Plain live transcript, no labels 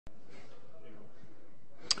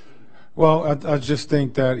Well, I just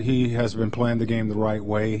think that he has been playing the game the right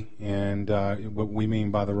way, and what we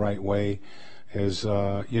mean by the right way is,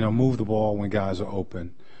 move the ball when guys are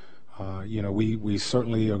open. We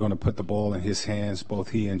certainly are going to put the ball in his hands, both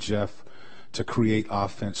he and Jeff, to create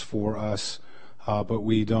offense for us, but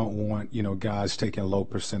we don't want, guys taking low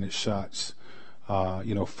percentage shots,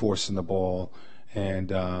 forcing the ball.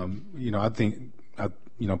 And, I think,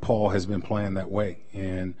 Paul has been playing that way.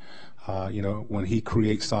 And, when he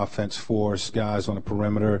creates offense for us, guys on the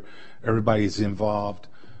perimeter, everybody's involved.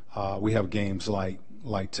 We have games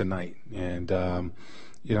like tonight. And,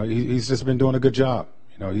 he's just been doing a good job.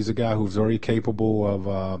 He's a guy who's very capable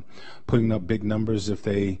of putting up big numbers if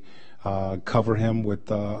they cover him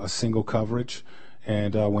with a single coverage.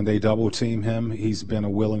 And when they double team him, he's been a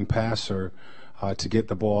willing passer to get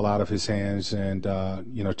the ball out of his hands and,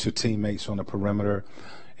 to teammates on the perimeter.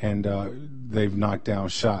 And they've knocked down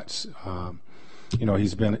shots.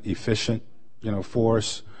 He's been efficient, for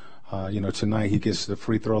us. Tonight he gets to the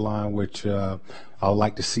free throw line, which I'd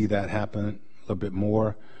like to see that happen a little bit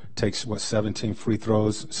more. Takes, 17 free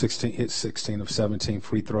throws, 16 of 17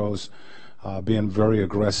 free throws, being very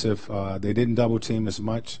aggressive. They didn't double team as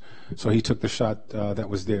much, so he took the shot that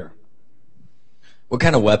was there. What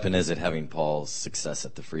kind of weapon is it having Paul's success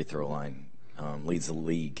at the free throw line? Leads the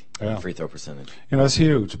league in free throw percentage. It's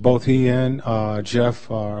huge. Both he and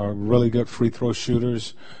Jeff are really good free throw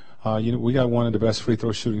shooters. We got one of the best free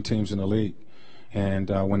throw shooting teams in the league. And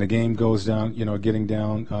when the game goes down,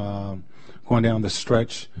 going down the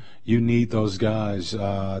stretch, you need those guys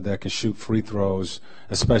that can shoot free throws,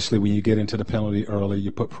 especially when you get into the penalty early.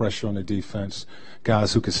 You put pressure on the defense,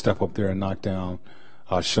 guys who can step up there and knock down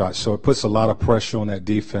shots. So it puts a lot of pressure on that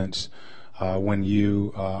defense when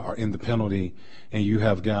you are in the penalty and you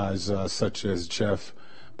have guys such as Jeff,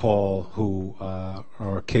 Paul, who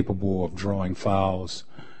are capable of drawing fouls,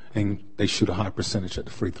 and they shoot a high percentage at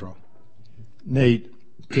the free throw. Nate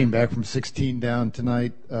came back from 16 down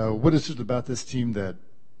tonight. What is it about this team that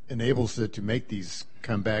enables it to make these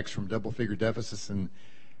comebacks from double-figure deficits, and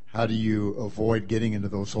how do you avoid getting into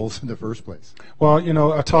those holes in the first place? Well,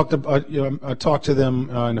 I talked to them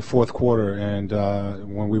in the fourth quarter, and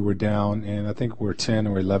when we were down, and I think we're 10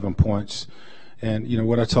 or 11 points. And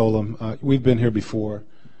what I told them, we've been here before,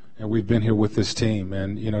 and we've been here with this team.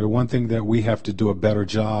 And the one thing that we have to do a better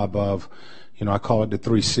job of, I call it the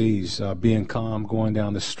 3 C's: being calm, going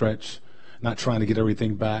down the stretch, not trying to get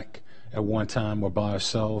everything back at one time or by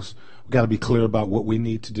ourselves. We've got to be clear about what we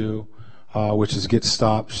need to do, which is get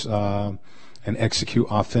stops and execute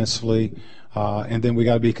offensively. And then we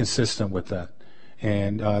got to be consistent with that.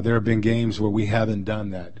 And there have been games where we haven't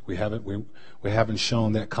done that. We haven't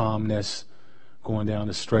shown that calmness going down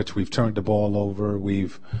the stretch. We've turned the ball over.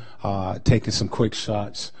 We've taken some quick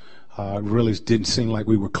shots. Really didn't seem like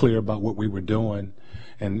we were clear about what we were doing.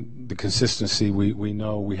 And the consistency we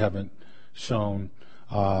know we haven't shown,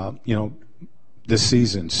 this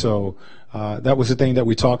season. So that was the thing that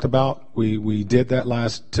we talked about. We did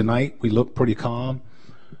that tonight. We looked pretty calm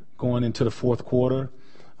going into the fourth quarter.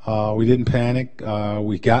 We didn't panic.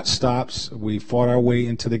 We got stops. We fought our way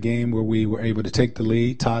into the game where we were able to take the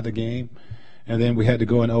lead, tie the game, and then we had to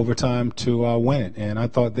go in overtime to win it. And I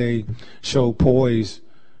thought they showed poise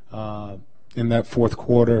in that fourth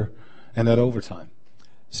quarter and that overtime.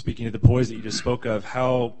 Speaking of the poise that you just spoke of,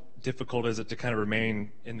 how difficult is it to kind of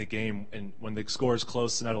remain in the game, and when the score is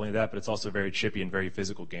close, not only that, but it's also a very chippy and very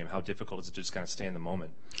physical game? How difficult is it to just kind of stay in the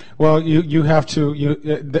moment? Well, you have to.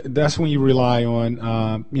 That's when you rely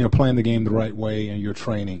on playing the game the right way and your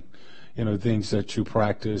training, things that you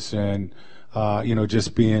practice, and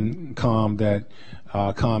just being calm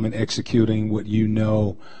and executing what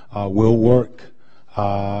will work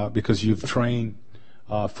because you've trained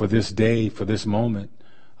for this day, for this moment.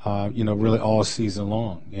 Really all season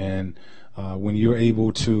long. And when you're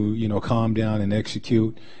able to, calm down and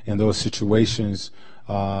execute in those situations,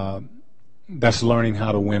 that's learning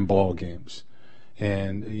how to win ball games.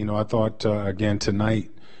 And, I thought, again, tonight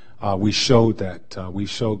we showed that. We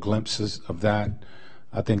showed glimpses of that,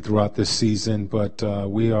 I think, throughout this season. But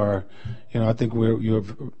we are, I think you're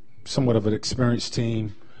somewhat of an experienced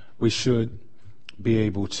team. We should be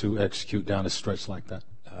able to execute down a stretch like that.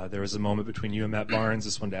 There was a moment between you and Matt Barnes.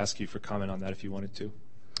 Just wanted to ask you for comment on that if you wanted to.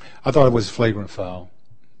 I thought it was a flagrant foul.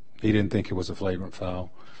 He didn't think it was a flagrant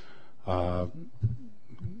foul.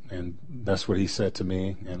 And that's what he said to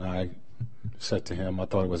me, and I said to him, I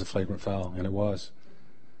thought it was a flagrant foul, and it was.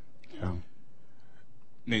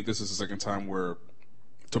 Nate, this is the second time where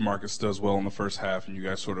DeMarcus does well in the first half, and you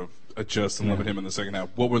guys sort of adjust and limit him in the second half.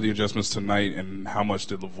 What were the adjustments tonight, and how much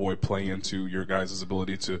did Lavoie play into your guys'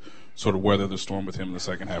 ability to sort of weather the storm with him in the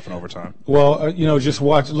second half and overtime? Well, just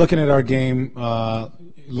looking at our game,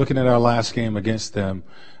 looking at our last game against them,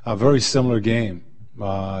 a very similar game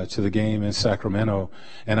to the game in Sacramento,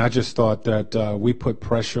 and I just thought that we put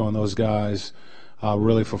pressure on those guys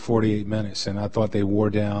really for 48 minutes, and I thought they wore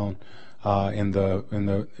down in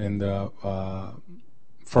the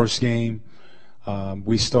first game.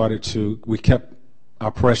 We kept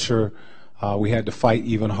our pressure. We had to fight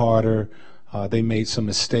even harder. They made some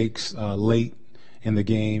mistakes late in the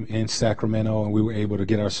game in Sacramento, and we were able to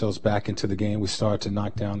get ourselves back into the game. We started to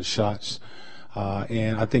knock down the shots.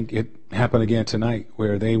 And I think it happened again tonight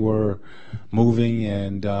where they were moving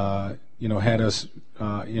and, had us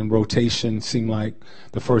in rotation. Seemed like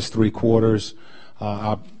the first three quarters.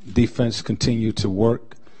 Our defense continued to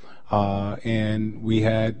work. And we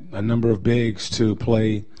had a number of bigs to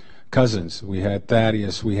play Cousins. We had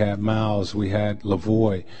Thaddeus, we had Miles, we had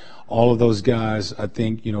Lavoie. All of those guys, I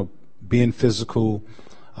think, being physical,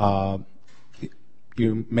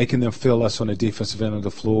 making them feel us on the defensive end of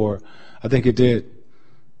the floor, I think it did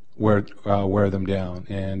wear them down.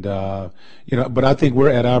 And, but I think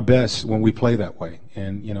we're at our best when we play that way.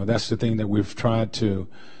 And, that's the thing that we've tried to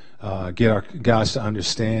get our guys to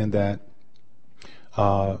understand, that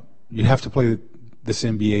you have to play this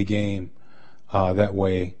NBA game that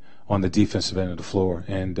way on the defensive end of the floor.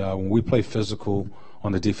 And when we play physical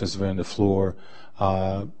on the defensive end of the floor,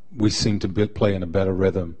 we seem to play in a better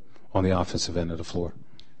rhythm on the offensive end of the floor.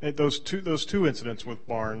 Those two incidents with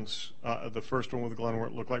Barnes, the first one with Glenn where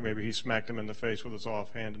it looked like maybe he smacked him in the face with his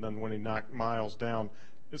offhand, and then when he knocked Miles down,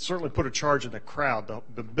 it certainly put a charge in the crowd.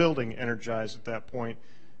 The building energized at that point.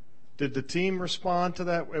 Did the team respond to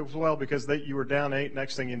that as well? Because you were down 8.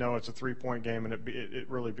 Next thing you know, it's a 3-point game, and it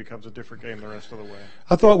really becomes a different game the rest of the way.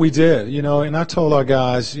 I thought we did, and I told our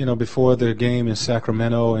guys, before the game in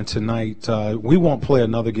Sacramento and tonight, we won't play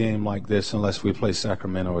another game like this unless we play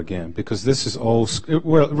Sacramento again, because this is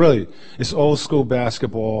it's old school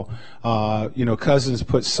basketball. Cousins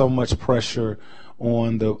put so much pressure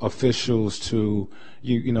on the officials to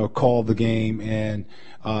call the game, and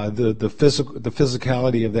the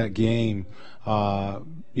physicality of that game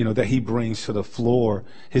that he brings to the floor.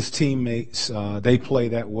 His teammates, they play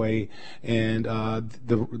that way, and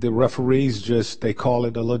the referees they call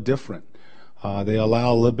it a little different. They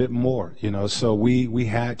allow a little bit more, so we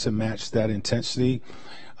had to match that intensity.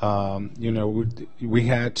 We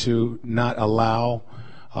had to not allow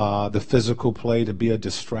the physical play to be a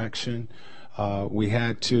distraction. We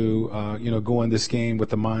had to, go in this game with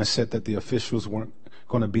the mindset that the officials weren't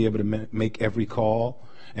going to be able to make every call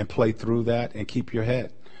and play through that and keep your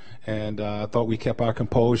head. And I thought we kept our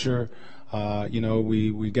composure.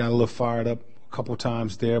 We got a little fired up a couple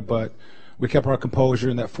times there, but we kept our composure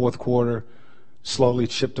in that fourth quarter, slowly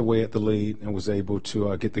chipped away at the lead, and was able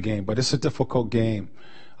to get the game. But it's a difficult game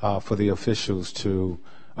for the officials to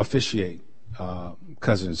officiate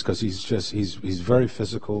Cousins, because he's very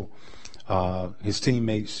physical. His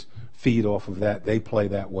teammates feed off of that. They play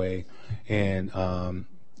that way, and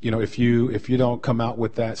if you don't come out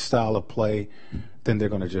with that style of play, then they're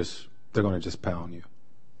going to just pound you.